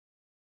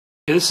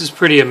This is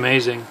pretty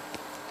amazing.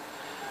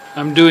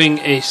 I'm doing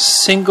a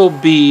single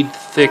bead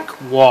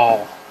thick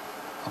wall,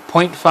 a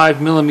 0.5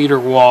 millimeter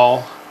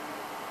wall,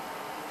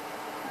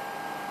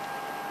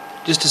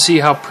 just to see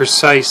how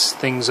precise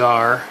things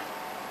are.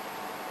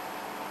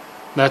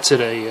 That's at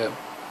a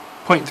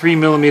 0.3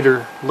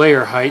 millimeter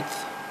layer height,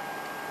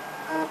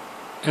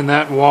 and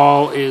that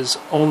wall is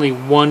only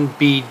one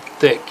bead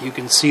thick. You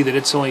can see that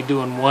it's only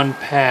doing one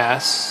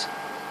pass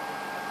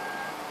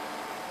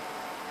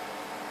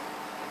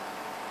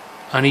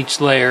on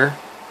each layer.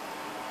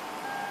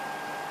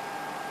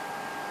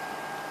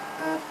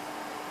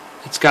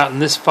 It's gotten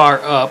this far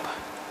up,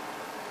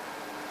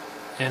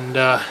 and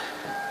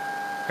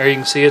there you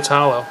can see it's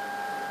hollow.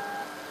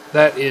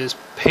 That is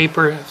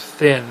paper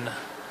thin.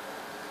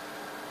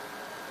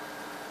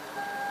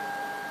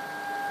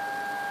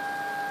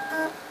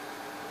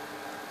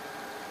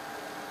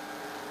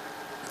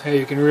 There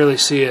you can really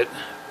see it,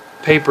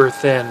 paper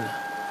thin.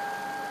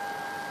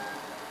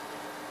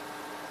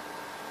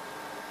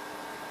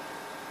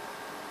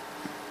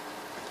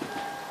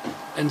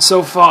 And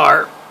so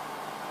far,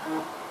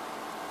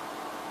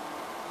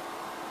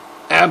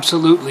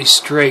 absolutely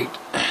straight.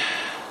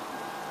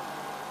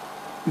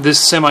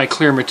 This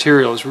semi-clear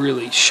material is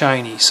really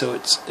shiny, so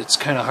it's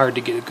kind of hard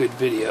to get a good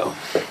video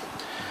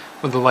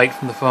with the light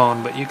from the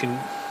phone, but you can,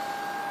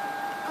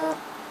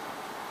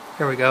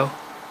 here we go.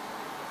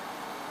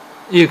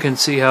 You can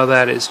see how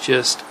that is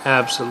just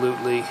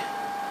absolutely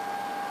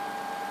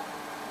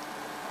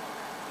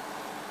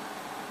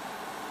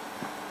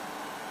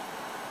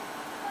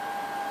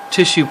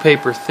tissue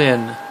paper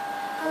thin,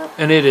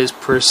 and it is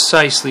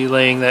precisely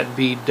laying that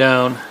bead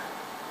down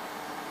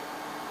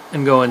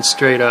and going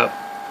straight up.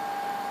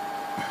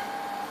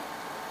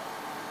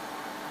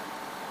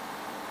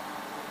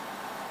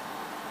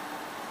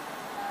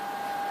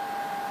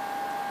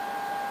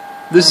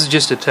 This is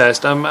just a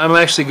test. I'm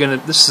actually gonna.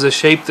 This is a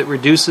shape that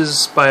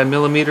reduces by a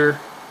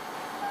millimeter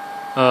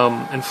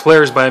and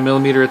flares by a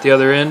millimeter at the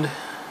other end,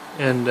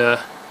 and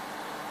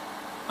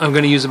I'm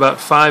going to use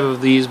about 5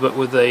 of these, but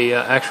with a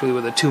actually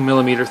with a 2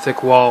 millimeter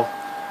thick wall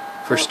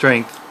for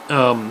strength,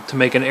 to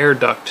make an air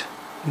duct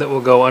that will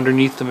go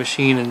underneath the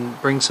machine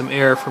and bring some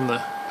air from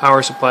the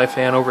power supply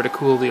fan over to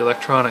cool the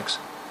electronics.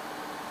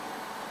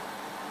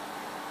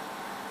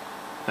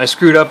 I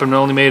screwed up and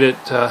only made it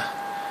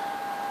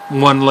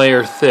 1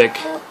 layer thick,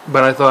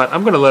 but I thought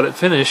I'm going to let it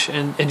finish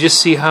and just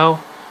see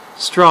how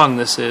strong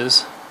this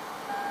is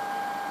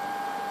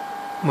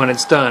when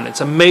it's done.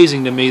 It's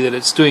amazing to me that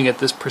it's doing it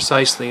this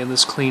precisely and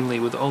this cleanly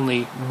with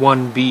only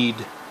 1 bead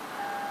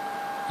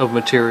of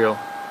material.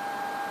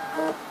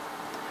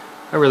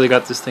 I really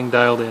got this thing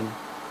dialed in.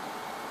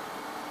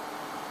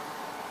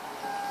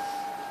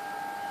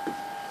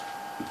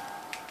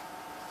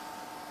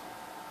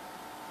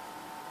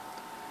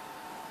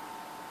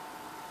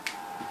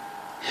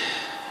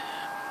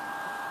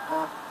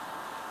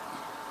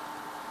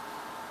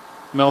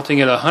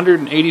 Melting at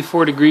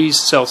 184 degrees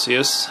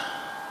Celsius.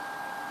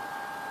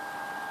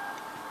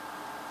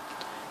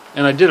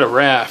 And I did a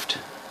raft.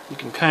 You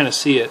can kind of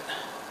see it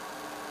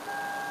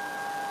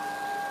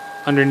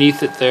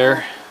underneath it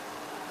there.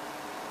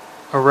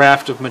 A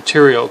raft of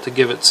material to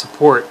give it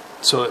support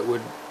so it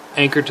would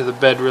anchor to the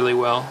bed really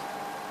well.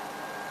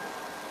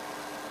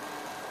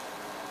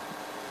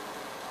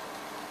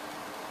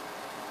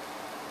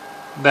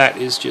 That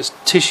is just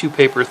tissue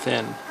paper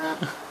thin.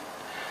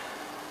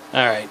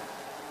 Alright.